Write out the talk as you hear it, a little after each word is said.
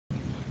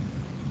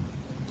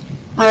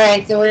All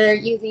right, so we're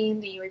using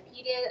the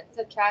repeated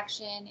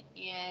subtraction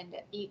and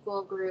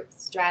equal group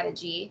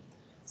strategy.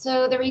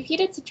 So the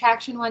repeated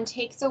subtraction one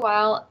takes a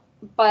while,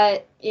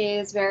 but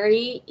is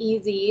very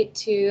easy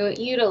to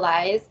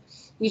utilize.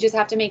 You just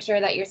have to make sure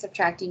that you're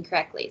subtracting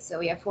correctly. So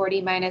we have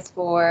 40 minus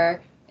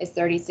 4 is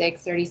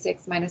 36,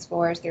 36 minus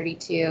 4 is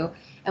 32,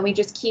 and we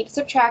just keep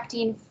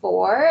subtracting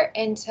 4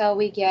 until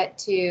we get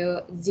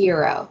to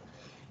 0.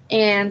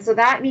 And so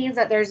that means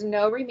that there's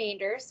no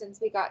remainder since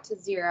we got to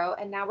 0,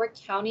 and now we're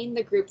counting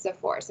the groups of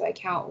 4. So I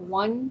count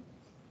 1,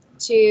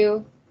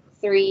 2,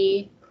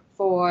 3,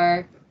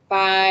 4,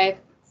 5,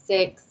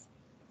 6,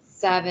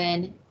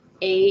 7,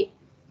 8,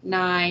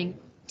 9,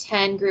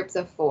 10 groups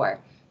of 4.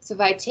 So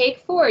if I take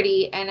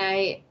 40 and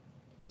I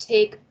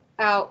take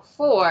out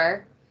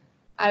 4,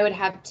 I would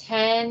have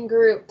 10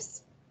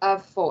 groups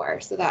of 4.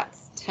 So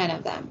that's 10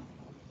 of them.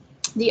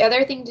 The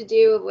other thing to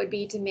do would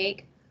be to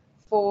make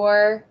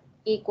 4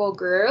 equal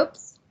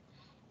groups,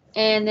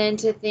 and then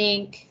to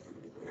think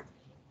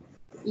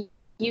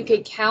you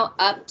could count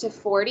up to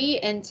 40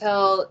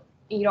 until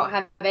you don't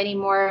have any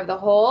more of the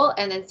whole,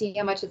 and then see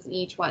how much is in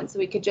each one. So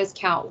we could just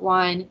count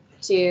 1,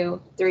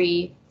 2,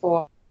 3,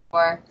 4,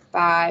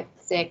 5,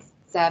 6,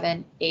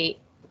 7, 8,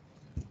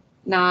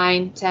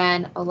 9,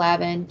 10,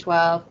 11,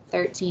 12,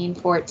 13,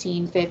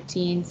 14,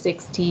 15,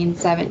 16,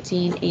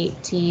 17,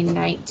 18,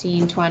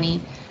 19,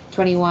 20,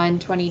 21,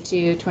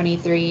 22,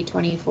 23,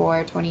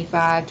 24,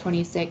 25,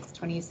 26,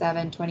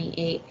 27,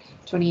 28,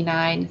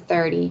 29,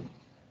 30,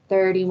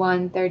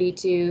 31,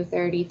 32,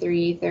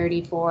 33,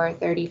 34,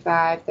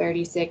 35,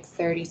 36,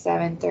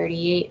 37,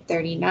 38,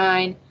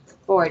 39,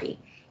 40.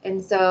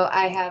 And so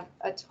I have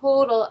a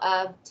total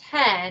of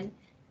 10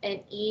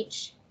 in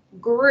each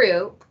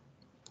group.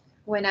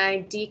 When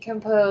I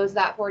decompose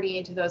that 40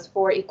 into those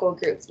 4 equal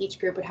groups, each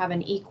group would have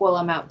an equal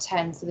amount,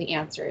 10, so the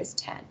answer is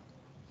 10.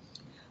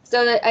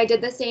 So that I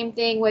did the same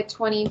thing with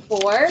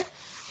 24.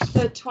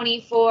 So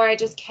 24, I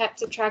just kept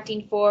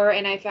subtracting 4,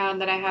 and I found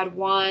that I had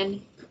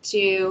 1,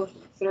 2,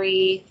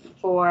 3,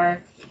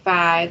 4,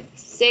 5,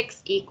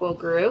 6 equal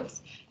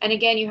groups. And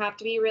again, you have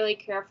to be really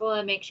careful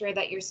and make sure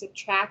that you're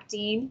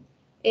subtracting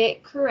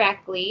it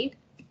correctly.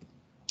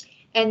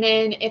 And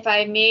then if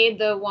I made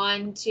the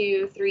 1,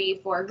 2, 3,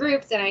 4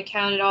 groups and I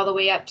counted all the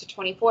way up to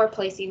 24,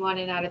 placing one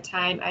in at a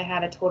time, I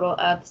had a total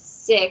of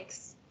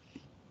 6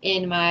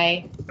 in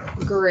my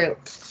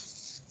group.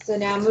 So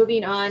now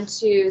moving on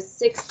to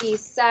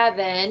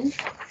 67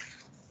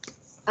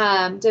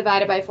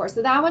 divided by 4.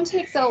 So that one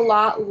takes a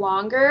lot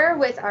longer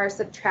with our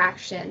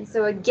subtraction.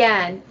 So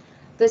again,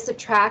 the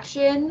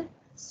subtraction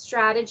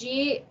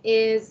strategy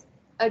is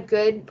a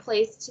good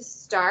place to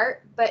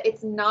start, but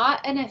it's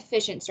not an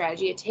efficient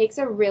strategy. It takes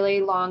a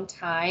really long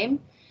time.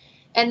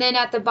 And then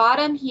at the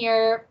bottom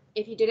here,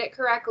 if you did it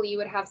correctly, you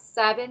would have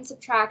 7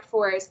 subtract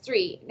 4 is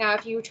 3. Now,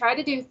 if you try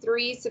to do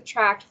 3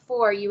 subtract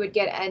 4, you would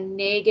get a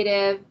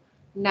negative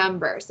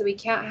number. So we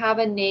can't have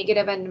a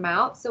negative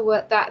amount. So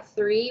what that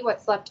 3,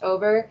 what's left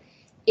over,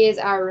 is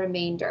our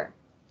remainder.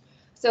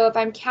 So if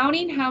I'm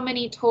counting how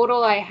many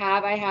total I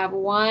have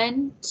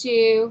 1,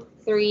 2,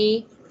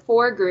 3,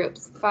 4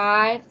 groups,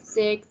 5,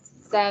 6,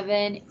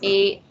 7,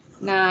 8,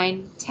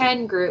 9,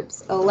 10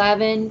 groups,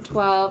 11,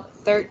 12,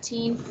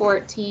 13,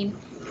 14,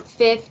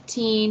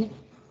 15,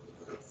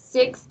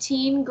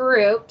 16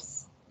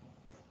 groups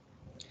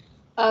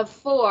of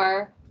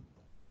 4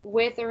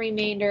 with a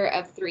remainder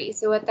of 3.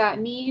 So what that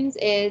means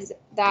is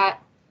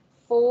that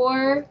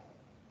 4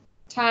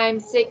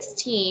 times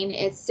 16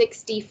 is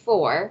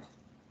 64.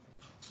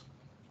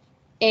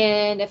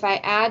 And if I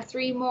add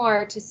 3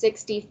 more to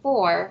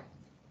 64,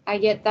 I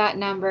get that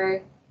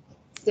number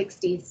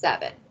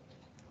 67.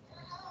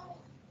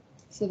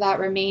 So that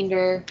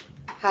remainder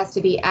has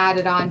to be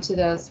added on to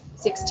those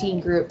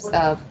 16 groups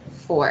of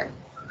 4.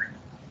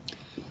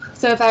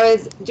 So if I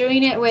was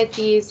doing it with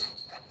these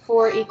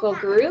 4 equal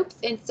groups,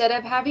 instead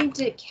of having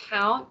to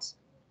count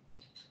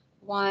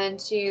 1,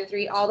 2,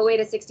 3, all the way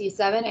to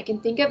 67, I can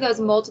think of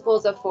those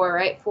multiples of 4,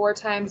 right? 4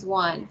 times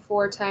 1,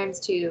 4 times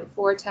 2,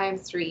 4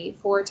 times 3,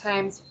 4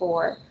 times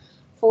 4,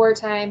 4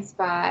 times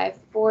 5,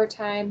 4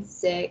 times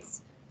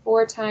 6,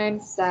 4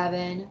 times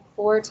 7,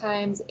 4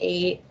 times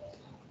 8,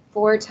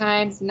 4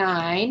 times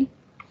 9.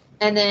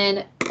 And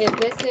then if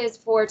this is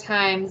 4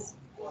 times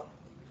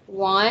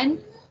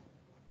 1,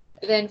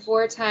 then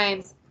 4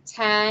 times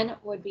 10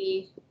 would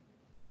be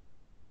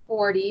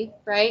 40,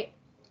 right?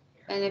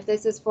 And if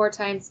this is 4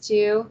 times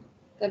 2,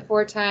 then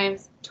 4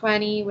 times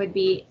 20 would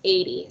be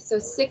 80. So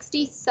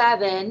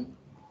 67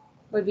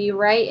 would be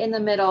right in the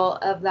middle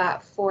of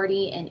that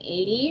 40 and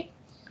 80.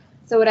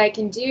 So what I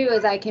can do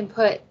is I can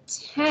put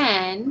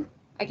 10.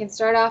 I can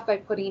start off by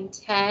putting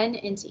 10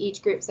 into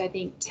each group. So I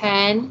think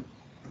 10,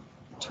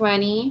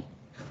 20,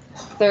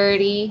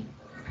 30,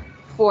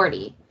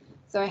 40.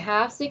 So I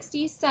have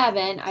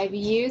 67, I've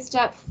used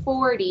up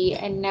 40,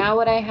 and now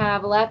what I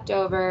have left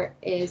over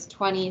is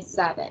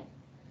 27.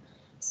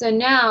 So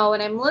now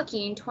when I'm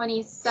looking,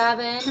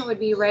 27 would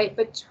be right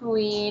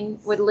between,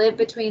 would live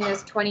between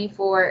this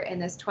 24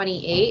 and this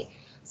 28.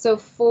 So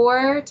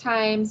 4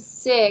 times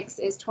 6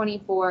 is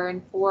 24,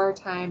 and 4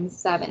 times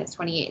 7 is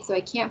 28. So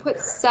I can't put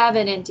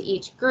 7 into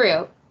each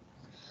group,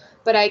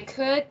 but I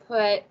could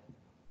put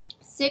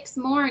 6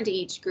 more into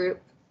each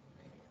group,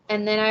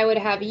 and then I would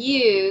have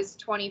used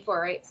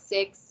 24, right?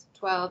 6,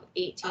 12,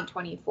 18,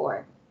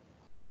 24.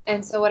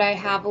 And so what I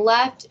have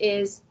left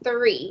is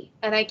 3,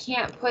 and I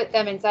can't put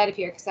them inside of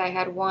here because I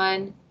had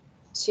 1,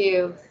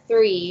 2,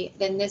 3,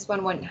 then this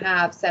one wouldn't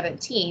have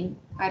 17.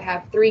 I'd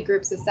have 3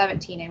 groups of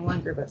 17 and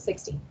 1 group of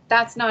 16.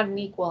 That's not an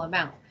equal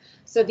amount.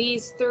 So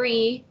these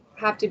 3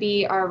 have to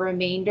be our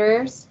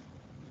remainders.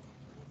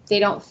 They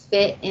don't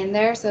fit in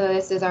there, so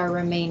this is our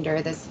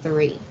remainder, this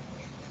 3.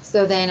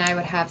 So then I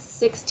would have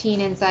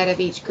 16 inside of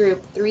each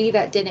group, 3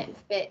 that didn't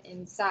fit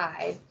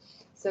inside.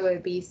 So it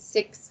would be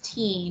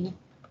 16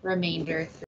 remainder 3.